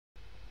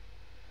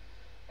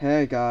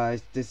Hey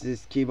guys, this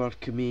is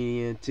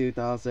KeyboardComedian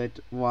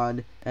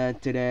 2001 and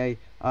today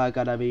I'm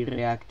gonna be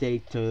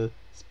reacting to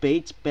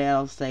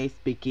SpongeBob says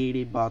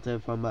Bikini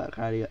Bottom from a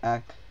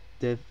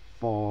radioactive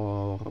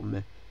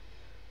form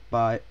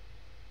by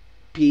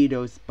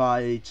Pedo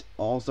Sponge,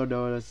 also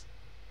known as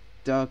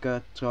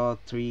Duggatron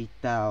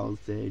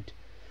 3000.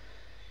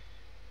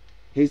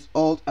 His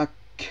old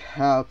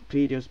account,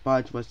 Pedo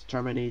Sponge, was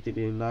terminated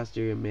in last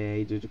year in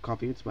May due to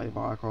copyrights by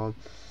Viacom.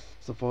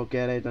 So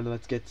forget it and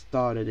let's get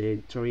started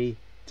in 3,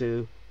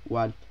 2,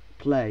 1,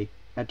 play.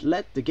 And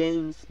let the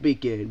games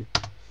begin.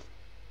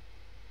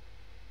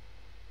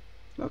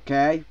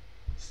 Okay,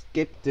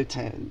 skip to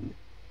 10.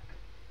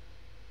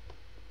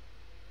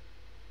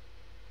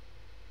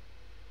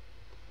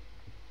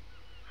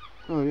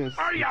 Oh yes.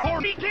 Are you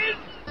horny, kid?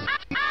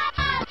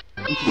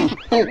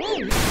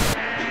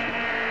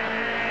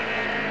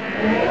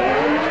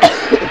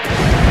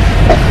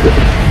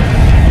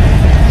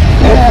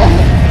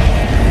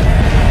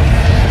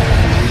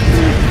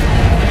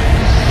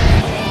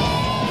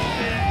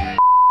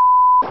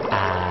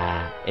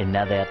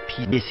 Another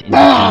penis in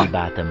Bikini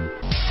Bottom.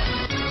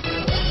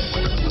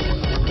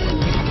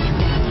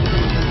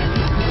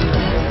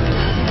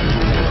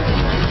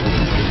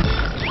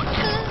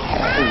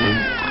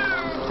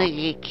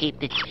 Please keep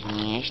the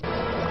cash.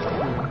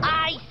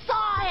 I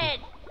saw it!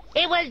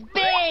 It was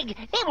big!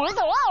 It was...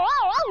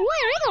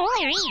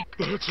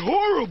 That's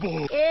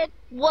horrible! It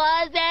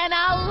was an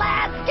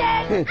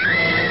Alaskan!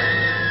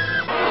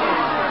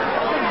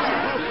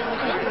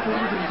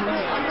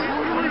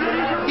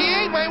 He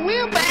ate my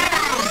wheelbarrow!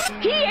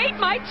 He ate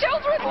my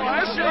children! I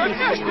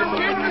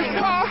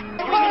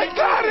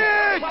got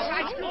it!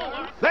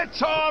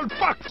 Let's all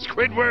fuck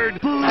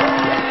Squidward!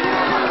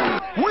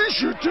 We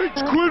should take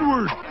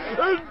Squidward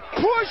and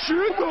push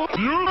it up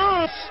your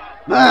ass!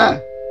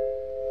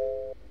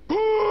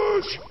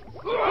 Push!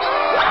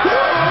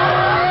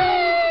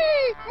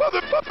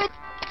 Motherfucker!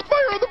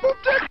 Fire on the boat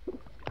deck!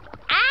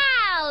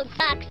 Ow!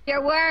 Sucks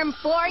your worm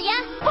for ya!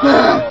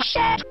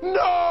 Bullshit!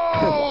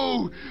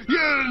 No!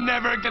 You'll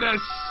never get a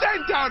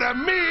cent out of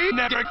me!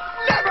 Never!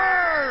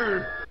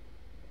 Never!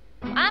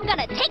 I'm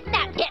gonna take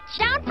that bitch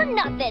down for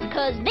nothing,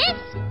 'cause this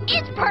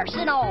is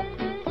personal!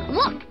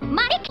 Look,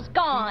 my dick's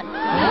gone!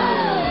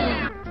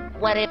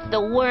 What if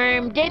the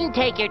worm didn't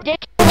take your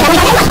dick? Come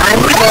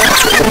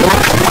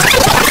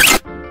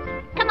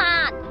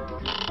on!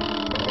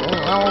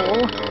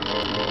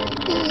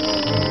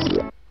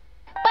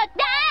 But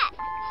that!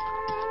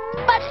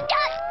 But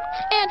stop!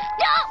 And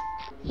stop!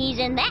 He's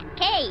in that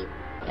cave.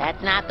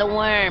 That's not the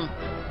worm.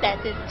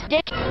 That's his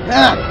dick. Run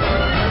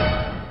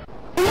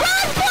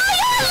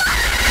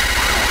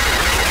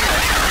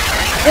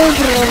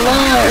for your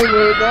life!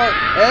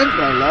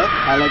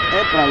 I like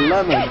Emperor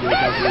Lemon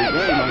because we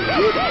name on the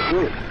Jada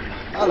fruit.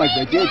 I like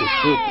the Jada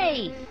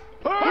fruit.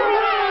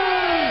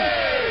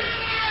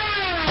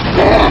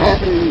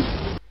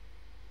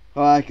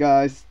 Alright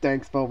guys,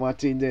 thanks for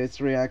watching this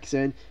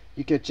reaction.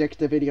 You can check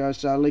the video,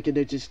 I'll link in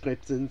the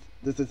description.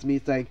 This is me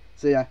saying,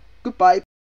 see ya, goodbye.